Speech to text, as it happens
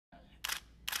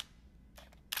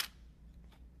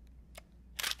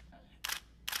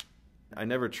I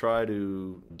never try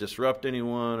to disrupt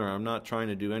anyone, or I'm not trying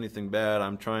to do anything bad.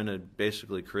 I'm trying to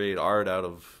basically create art out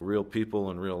of real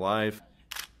people in real life.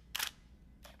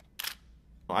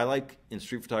 I like in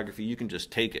street photography, you can just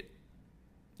take it.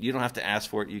 You don't have to ask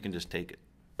for it, you can just take it.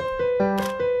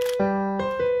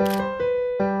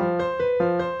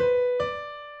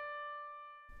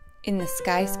 In the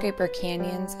skyscraper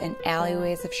canyons and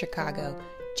alleyways of Chicago,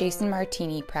 Jason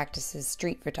Martini practices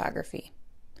street photography.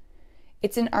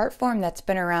 It's an art form that's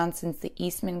been around since the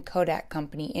Eastman Kodak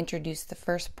Company introduced the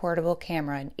first portable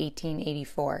camera in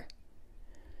 1884.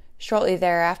 Shortly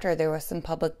thereafter, there was some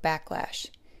public backlash.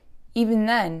 Even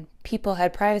then, people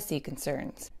had privacy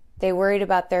concerns. They worried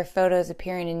about their photos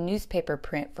appearing in newspaper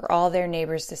print for all their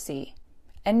neighbors to see.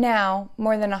 And now,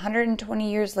 more than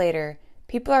 120 years later,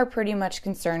 people are pretty much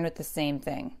concerned with the same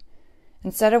thing.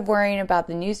 Instead of worrying about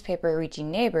the newspaper reaching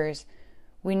neighbors,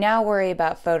 we now worry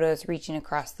about photos reaching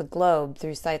across the globe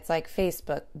through sites like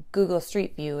Facebook, Google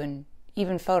Street View, and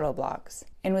even photo blogs.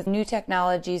 And with new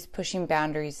technologies pushing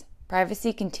boundaries,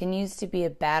 privacy continues to be a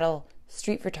battle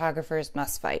street photographers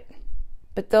must fight.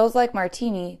 But those like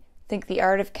Martini think the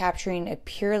art of capturing a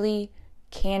purely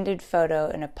candid photo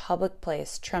in a public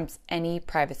place trumps any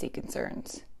privacy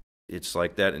concerns. It's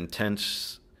like that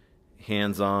intense,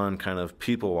 hands-on kind of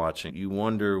people watching. You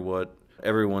wonder what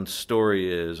everyone's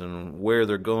story is and where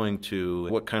they're going to,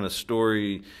 what kind of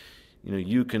story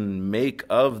you can make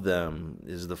of them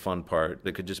is the fun part.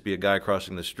 It could just be a guy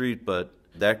crossing the street, but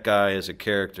that guy is a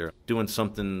character doing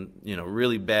something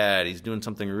really bad. He's doing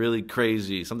something really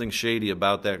crazy, something shady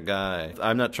about that guy.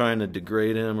 I'm not trying to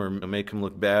degrade him or make him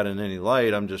look bad in any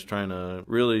light. I'm just trying to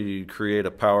really create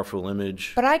a powerful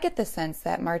image. But I get the sense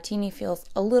that Martini feels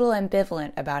a little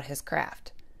ambivalent about his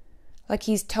craft. Like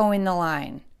he's towing the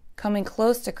line, coming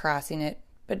close to crossing it,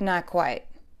 but not quite.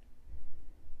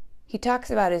 He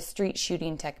talks about his street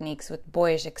shooting techniques with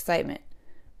boyish excitement,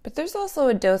 but there's also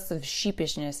a dose of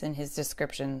sheepishness in his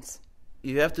descriptions.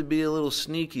 You have to be a little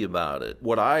sneaky about it.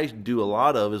 What I do a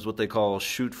lot of is what they call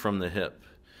shoot from the hip.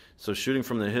 So shooting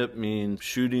from the hip means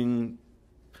shooting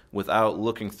without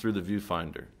looking through the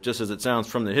viewfinder. Just as it sounds,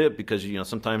 from the hip, because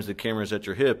sometimes the camera's at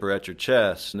your hip or at your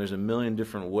chest, and there's a million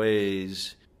different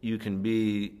ways you can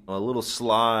be a little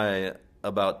sly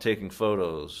about taking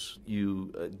photos.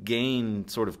 You gain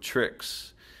sort of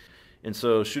tricks. And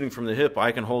so shooting from the hip,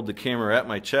 I can hold the camera at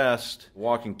my chest,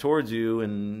 walking towards you,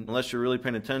 and unless you're really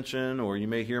paying attention, or you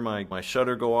may hear my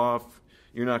shutter go off,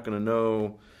 you're not going to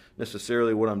know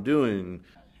necessarily what I'm doing.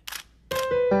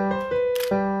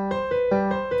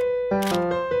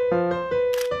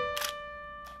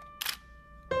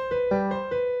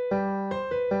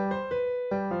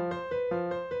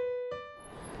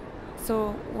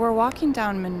 So we're walking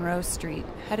down Monroe Street,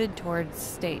 headed towards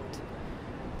State.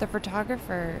 The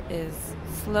photographer is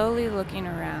slowly looking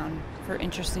around for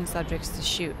interesting subjects to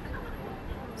shoot,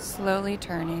 slowly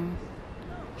turning,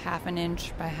 half an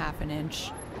inch by half an inch,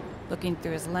 looking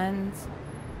through his lens,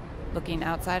 looking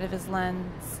outside of his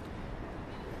lens,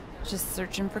 just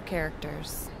searching for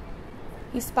characters.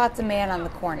 He spots a man on the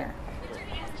corner.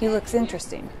 He looks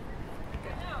interesting.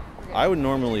 I would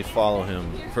normally follow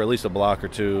him for at least a block or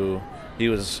two. He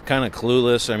was kind of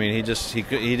clueless. I mean, he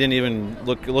didn't even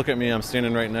look at me. I'm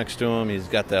standing right next to him. He's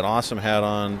got that awesome hat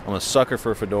on. I'm a sucker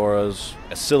for fedoras.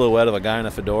 A silhouette of a guy in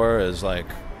a fedora is like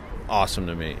awesome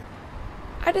to me.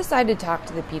 I decided to talk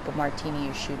to the people Martini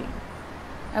is shooting.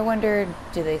 I wondered,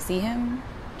 do they see him?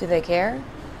 Do they care?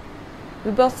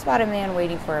 We both spot a man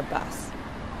waiting for a bus.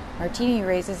 Martini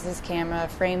raises his camera,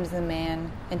 frames the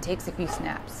man, and takes a few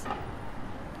snaps.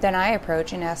 Then I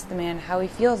approach and ask the man how he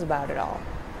feels about it all.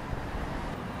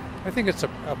 I think it's a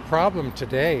problem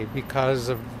today because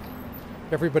of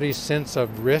everybody's sense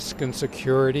of risk and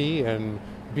security and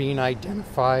being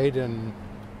identified and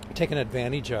taken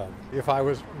advantage of. If I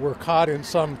were caught in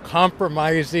some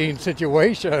compromising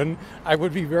situation, I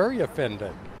would be very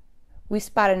offended. We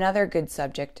spot another good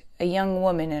subject, a young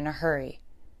woman in a hurry.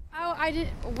 Oh, I did.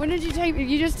 When did you take?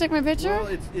 You just took my picture? Well,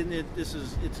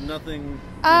 it's nothing.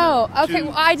 Oh, okay.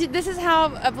 Well, this is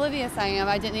how oblivious I am.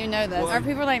 I didn't even know this. Well, are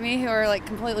people like me who are like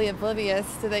completely oblivious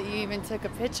to that you even took a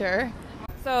picture?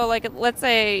 So, like, let's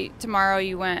say tomorrow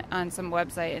you went on some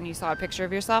website and you saw a picture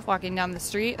of yourself walking down the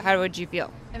street. How would you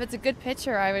feel? If it's a good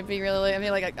picture, I would be really. I'd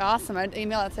be like awesome. I'd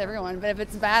email it to everyone. But if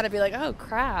it's bad, I'd be like, oh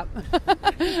crap.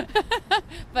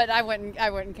 But I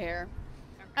wouldn't care,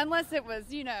 unless it was,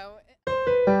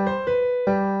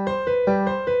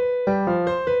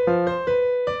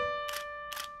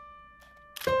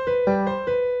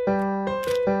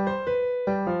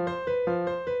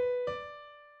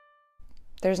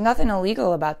 There's nothing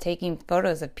illegal about taking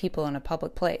photos of people in a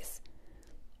public place.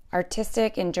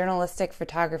 artistic and journalistic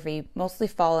photography mostly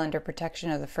fall under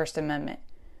protection of the First Amendment,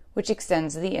 which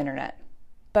extends to the internet.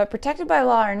 But protected by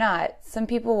law or not, some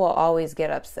people will always get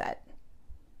upset.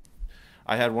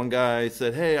 I had one guy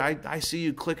said, "Hey, I see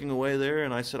you clicking away there,"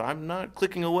 and I said, "I'm not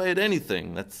clicking away at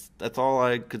anything." That's all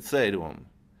I could say to him.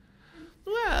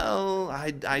 Well,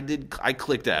 I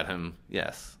clicked at him,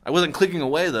 yes. I wasn't clicking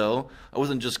away, though. I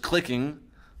wasn't just clicking.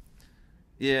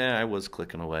 Yeah, I was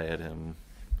clicking away at him.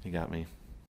 He got me.